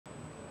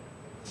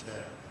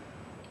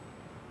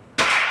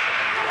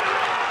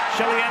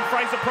Shelly-Ann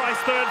Fraser-Pryce,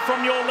 third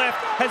from your left,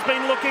 has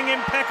been looking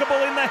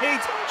impeccable in the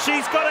heat.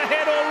 She's got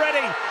ahead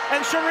already.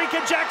 And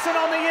Shericka Jackson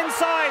on the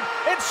inside.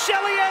 It's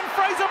Shelly-Ann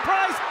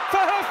Fraser-Pryce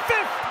for her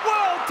 5th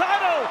world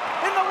title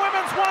in the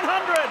women's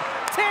 100.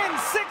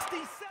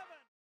 10:67.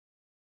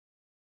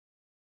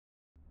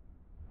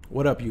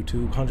 What up,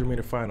 YouTube?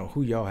 100-meter final.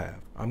 Who y'all have?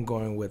 I'm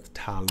going with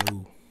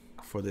Talou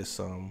for this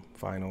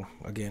final.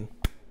 Again,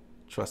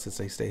 trust that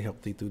they stay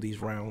healthy through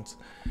these rounds.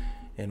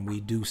 And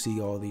we do see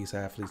all these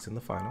athletes in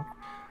the final.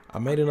 I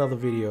made another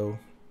video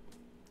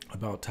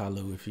about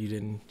Talou. If you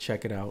didn't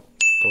check it out,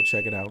 go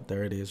check it out.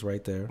 There it is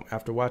right there.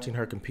 After watching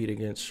her compete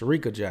against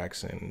Shericka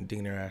Jackson,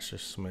 Dina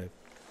Asher-Smith.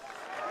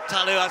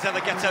 Talou, as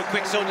ever, gets out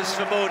quick, so does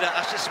Svoboda.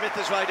 Asher-Smith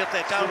is right up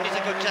there. Down, needs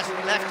to go just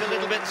left a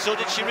little bit. So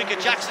did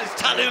Shericka Jackson. It's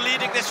Talou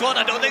leading this one.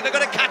 I don't think they're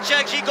going to catch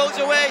her. She goes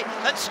away,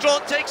 and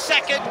Strawn takes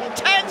second.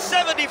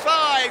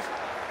 10:75.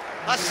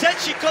 I said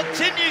she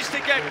continues to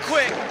get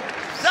quick.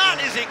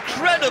 That is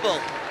incredible.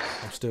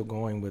 I'm still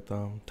going with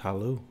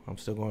Talou. I'm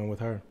still going with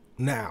her.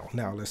 Now,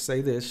 let's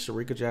say this.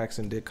 Shericka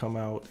Jackson did come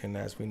out, and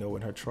as we know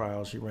in her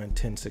trial, she ran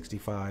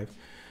 10:65,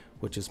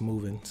 which is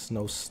moving.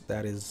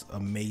 That is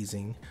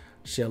amazing.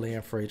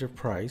 Shelly-Ann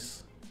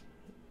Fraser-Pryce,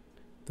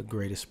 the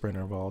greatest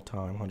sprinter of all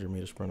time,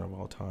 100-meter sprinter of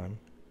all time.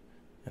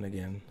 And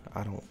again,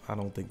 I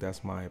don't think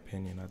that's my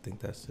opinion. I think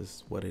that's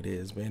just what it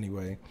is. But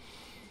anyway,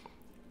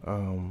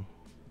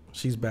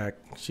 she's back.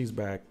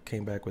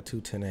 Came back with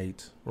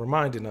 2:10.8,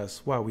 reminding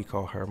us why we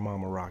call her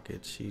Mama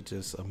Rocket. She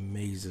just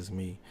amazes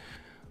me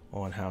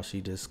on how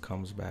she just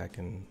comes back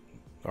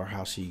or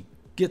how she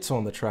gets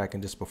on the track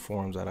and just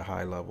performs at a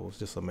high level. It's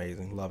just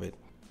amazing. Love it.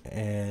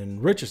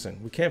 And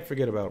Richardson, we can't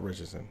forget about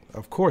Richardson.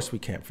 Of course we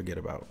can't forget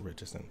about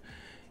Richardson.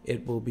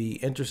 It will be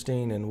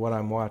interesting, and what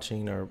I'm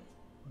watching, or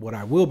what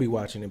I will be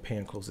watching and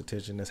paying close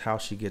attention, is how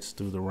she gets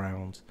through the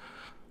rounds.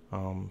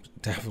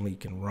 Definitely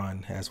can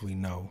run, as we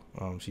know.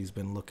 She's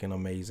been looking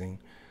amazing,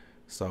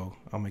 so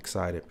I'm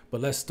excited.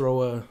 But let's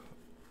throw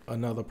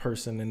another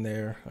person in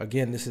there.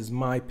 Again, this is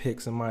my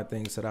picks and my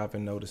things that I've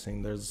been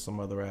noticing. There's some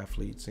other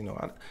athletes, and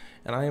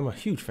I am a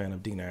huge fan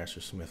of Dina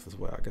Asher-Smith as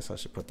well. I guess I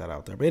should put that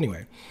out there. But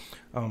anyway,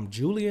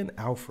 Julian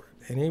Alfred.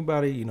 And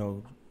anybody,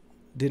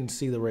 didn't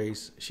see the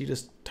race, she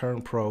just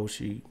turned pro.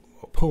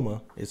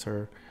 Puma is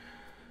her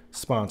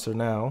sponsor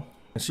now.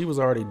 And she was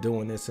already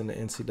doing this in the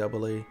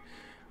NCAA.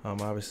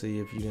 Obviously,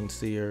 if you didn't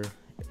see her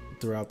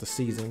throughout the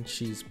season,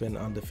 she's been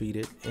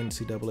undefeated,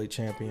 NCAA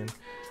champion.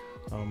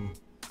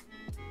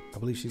 I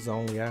believe she's the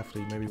only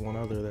athlete, maybe one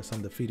other, that's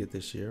undefeated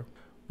this year.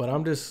 But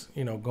I'm just,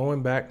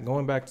 going back to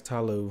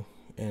Talou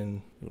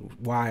and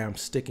why I'm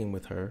sticking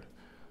with her.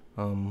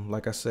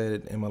 Like I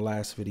said in my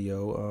last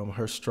video,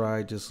 her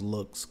stride just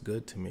looks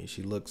good to me.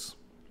 It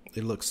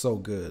looks so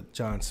good.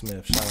 John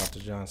Smith, shout out to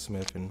John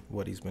Smith and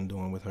what he's been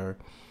doing with her.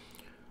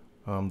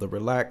 The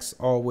relax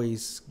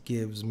always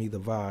gives me the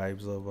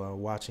vibes of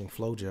watching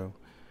FloJo.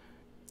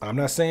 I'm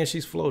not saying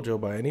she's FloJo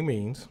by any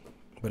means,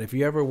 but if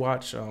you ever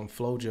watch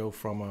FloJo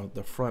from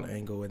the front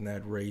angle in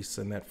that race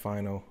and that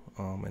final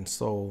in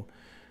Seoul,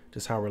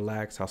 just how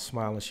relaxed, how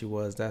smiling she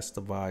was, that's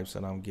the vibes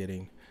that I'm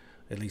getting.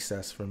 At least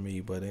that's for me.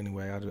 But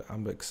anyway,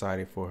 I'm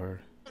excited for her.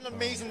 An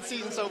amazing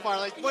season so far.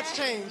 Like, what's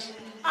changed?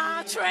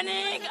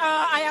 Training.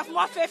 I have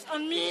more faith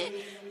on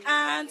me,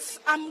 and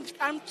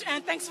I'm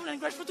thankful and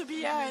grateful to be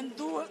here and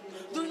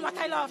doing what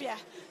I love. Yeah.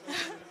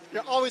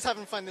 You're always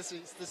having fun this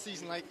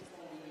season. Like,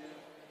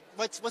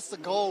 what's the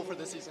goal for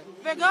this season?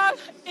 The goal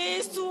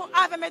is to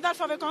have a medal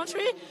for the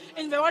country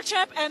in the World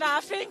Champ, and I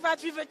think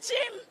that with the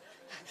team,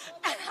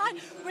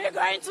 we're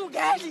going to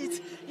get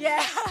it.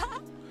 Yeah.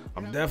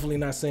 I'm definitely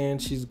not saying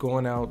she's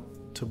going out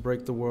to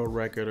break the world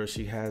record or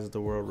she has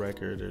the world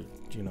record, or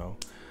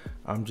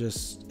I'm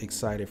just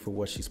excited for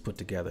what she's put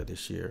together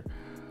this year.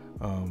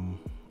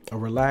 A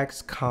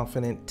relaxed,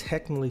 confident,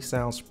 technically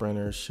sound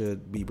sprinter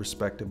should be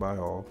respected by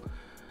all,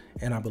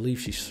 and I believe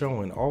she's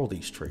showing all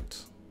these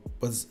traits.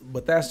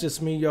 But that's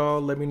just me,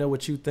 y'all. Let me know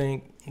what you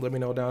think. Let me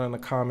know down in the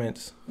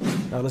comments.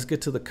 Now let's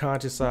get to the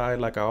conscious side.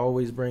 Like I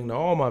always bring to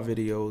all my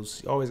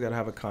videos, you always got to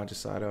have a conscious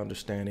side of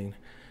understanding.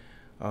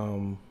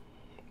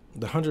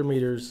 The 100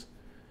 meters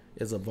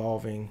is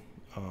evolving,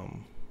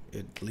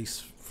 at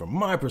least from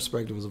my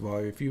perspective is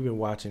evolving. If you've been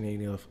watching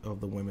any of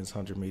the women's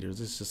 100 meters,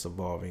 it's just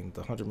evolving.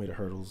 The 100 meter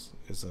hurdles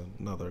is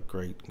another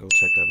great, go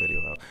check that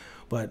video out.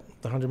 But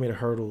the 100 meter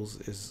hurdles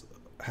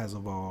has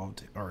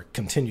evolved, or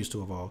continues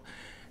to evolve.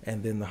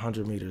 And then the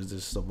 100 meters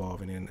is just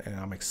evolving, and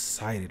I'm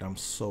excited. I'm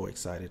so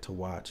excited to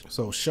watch.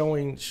 So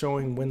showing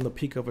when the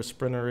peak of a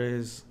sprinter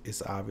is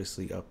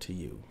obviously up to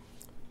you.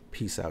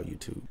 Peace out,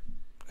 YouTube.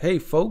 Hey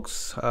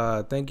folks,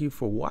 thank you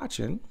for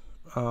watching.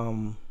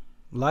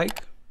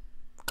 Like,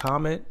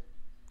 comment,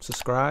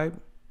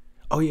 subscribe.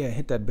 Oh yeah,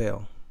 hit that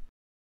bell.